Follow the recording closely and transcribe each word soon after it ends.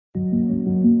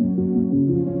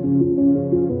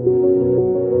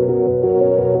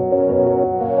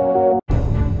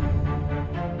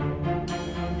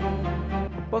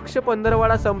पक्ष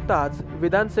पंधरवडा संपताच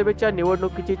विधानसभेच्या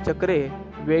निवडणुकीची चक्रे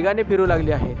वेगाने फिरू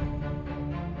लागली आहेत।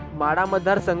 माढा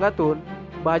मतदारसंघातून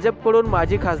भाजपकडून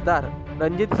माजी खासदार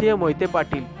रणजितसिंह मोहिते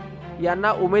पाटील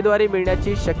यांना उमेदवारी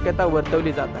मिळण्याची शक्यता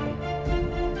वर्तवली जात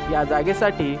आहे। या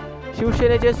जागेसाठी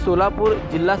शिवसेनेचे सोलापूर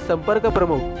जिल्हा संपर्क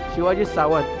प्रमुख शिवाजी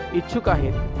सावंत इच्छुक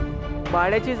आहेत।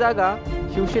 माढ्याची जागा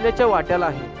शिवसेनेच्या वाट्याला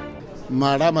आहे।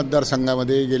 माढा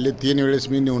मतदारसंघामध्ये गेले 3 वेळेस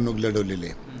मी निवडणूक लढवलेली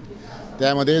आहे।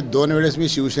 त्यामध्ये 2 वेळेस मी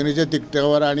शिवसेनेच्या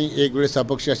तिकटावर आणि 1 वेळेस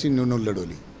अपक्ष अशी निवडणूक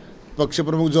लढवली।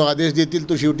 पक्षप्रमुख जो आदेश देतील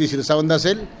तो शेवटी शिरसावंत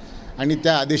असेल आणि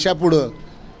त्या आदेशापुढं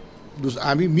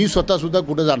मी स्वतःसुद्धा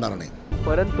कुठं जाणार नाही।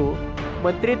 परंतु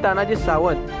मंत्री तानाजी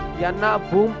सावंत यांना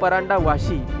भूम परांडा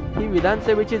वाशी ही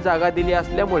विधानसभेची जागा दिली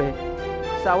असल्यामुळे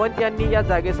सावंत यांनी या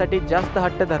जागेसाठी जास्त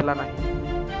हट्ट धरला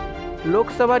नाही।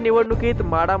 लोकसभा निवडणुकीत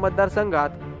माढा मतदारसंघात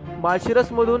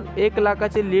माळशिरसमधून 1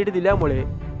 लाखाचे लीड दिल्यामुळे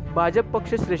भाजप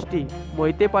पक्षश्रेष्ठी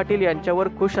मोहिते पाटील यांच्यावर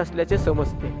खुश असल्याचे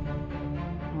समजते।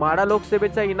 माढा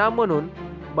लोकसभेचा इनाम म्हणून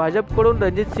भाजपकडून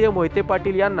रणजितसिंह मोहिते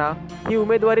पाटील यांना ही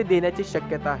उमेदवारी देण्याची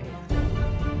शक्यता आहे।